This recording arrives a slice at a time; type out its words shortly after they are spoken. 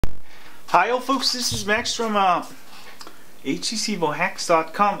Hi all folks, this is Max from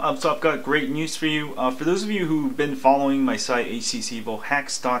HTCEvoHacks.com. So I've got great news for you. For those of you who've been following my site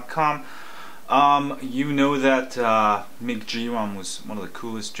HTCEvoHacks.com, you know that MikVirgin ROM was one of the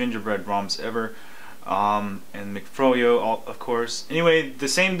coolest gingerbread ROMs ever, and MikFroyo, of course. Anyway, the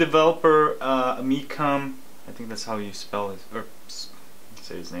same developer, MikVirgin, I think that's how you spell it, or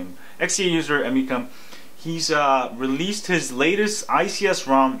say his name, XE user MikVirgin. He's released his latest ICS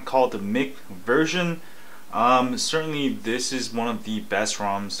ROM called the MikVirgin. Certainly this is one of the best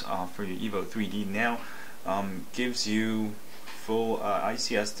ROMs for your Evo 3D now. Gives you full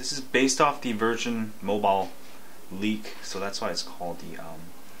ICS. This is based off the Virgin mobile leak, so that's why it's called the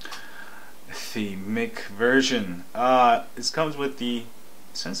MikVirgin. This comes with the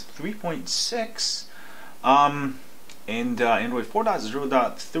Sense 3.6 and Android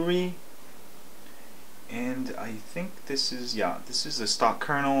 4.0.3. And I think this is the stock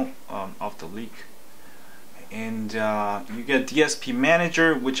kernel of the leak, and you get DSP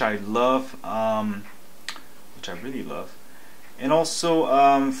Manager, which I love, which I really love, and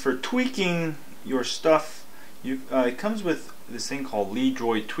also for tweaking your stuff, it comes with this thing called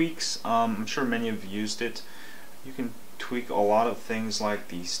Droid Tweaks. I'm sure many of you used it. You can tweak a lot of things like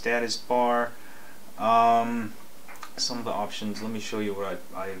the status bar, some of the options. Let me show you what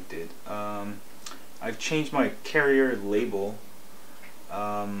I did. I've changed my carrier label. Oops,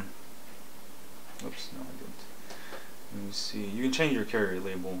 no I didn't. Let me see. You can change your carrier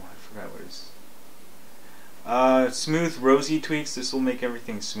label. I forgot what it is. Smooth rosy tweaks. This will make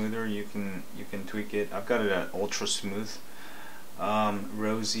everything smoother. You can tweak it. I've got it at ultra smooth.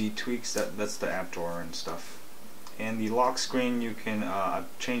 Rosy tweaks. That's the app drawer and stuff. And the lock screen, you can. I've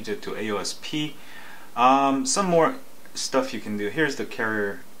changed it to AOSP. Some more stuff you can do. Here's the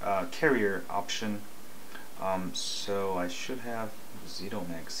carrier option. So I should have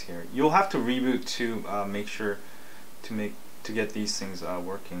ZeroMax here. You'll have to reboot to make sure to get these things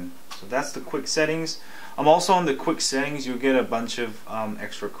working. So that's the quick settings. Also on the quick settings, you'll get a bunch of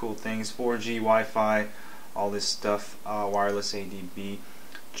extra cool things: 4G, Wi-Fi, all this stuff, wireless ADB,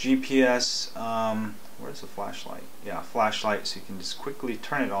 GPS. Where's the flashlight? Yeah, flashlight. So you can just quickly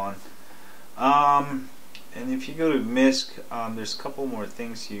turn it on. And if you go to MISC, there's a couple more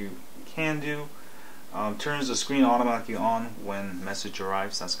things you can do. Turns the screen automatically on when message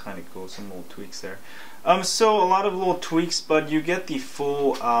arrives. That's kind of cool. Some little tweaks there. So a lot of little tweaks, but you get the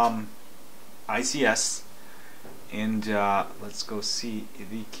full ICS. And let's go see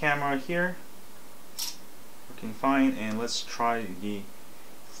the camera here. Working fine. And let's try the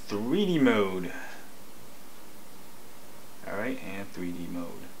 3D mode. Alright, and 3D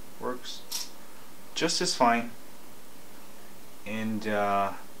mode works just as fine. And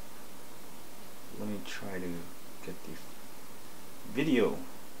let me try to get the video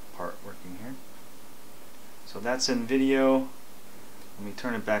part working here. So that's in video. Let me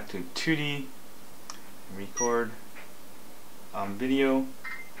turn it back to 2D. Record video.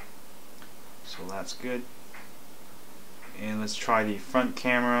 So that's good. And let's try the front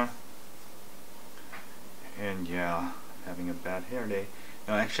camera. And yeah, having a bad hair day.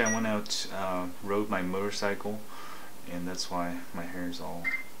 No, actually I went out, rode my motorcycle, and that's why my hair is all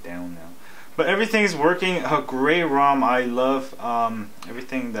down now. But everything's working. A great ROM. I love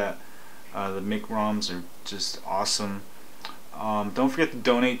everything that the Mik ROMs are just awesome. Don't forget to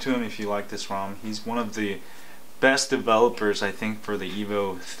donate to him if you like this ROM. He's one of the best developers, I think, for the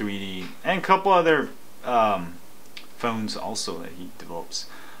Evo 3D and a couple other phones also that he develops.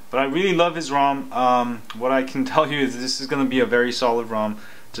 But I really love his ROM. What I can tell you is this is going to be a very solid ROM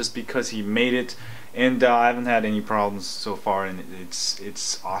just because he made it, and I haven't had any problems so far, and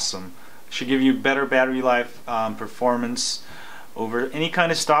it's awesome. Should give you better battery life, performance over any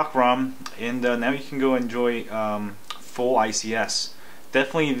kind of stock ROM, and now you can go enjoy full ICS.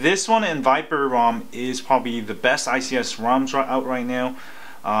 Definitely this one and Viper ROM is probably the best ICS ROMs out right now.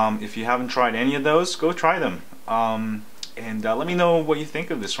 If you haven't tried any of those, go try them. And let me know what you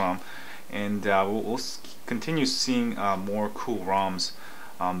think of this ROM, and we'll continue seeing more cool ROMs,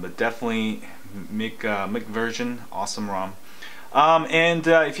 but definitely MikVirgin, awesome ROM. And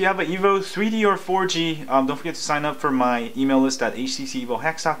if you have an Evo 3D or 4G, don't forget to sign up for my email list at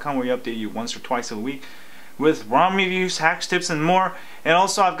HTCEvoHacks.com, where you update you once or twice a week with ROM reviews, hacks, tips, and more. And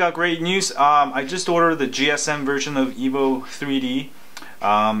also I've got great news. I just ordered the GSM version of Evo 3D.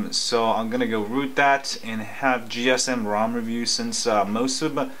 So I'm gonna go root that and have GSM ROM reviews, since most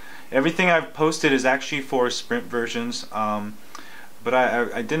of everything I've posted is actually for Sprint versions. But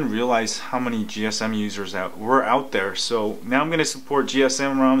I didn't realize how many GSM users were out there. So now I'm gonna support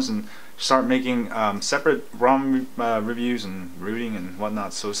GSM ROMs and start making separate ROM reviews and rooting and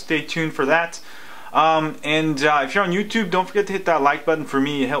whatnot. So stay tuned for that. If you're on YouTube, don't forget to hit that like button. For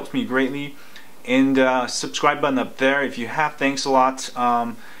me, it helps me greatly. And subscribe button up there if you have. Thanks a lot.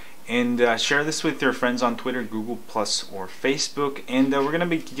 Share this with your friends on Twitter, Google Plus, or Facebook. And we're gonna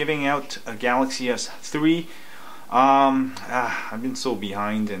be giving out a Galaxy S3. I've been so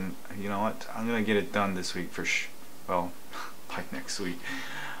behind, and you know what? I'm gonna get it done this week for well, by next week.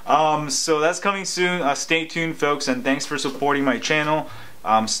 So that's coming soon. Stay tuned, folks, and thanks for supporting my channel.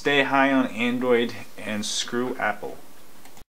 Stay high on Android and screw Apple.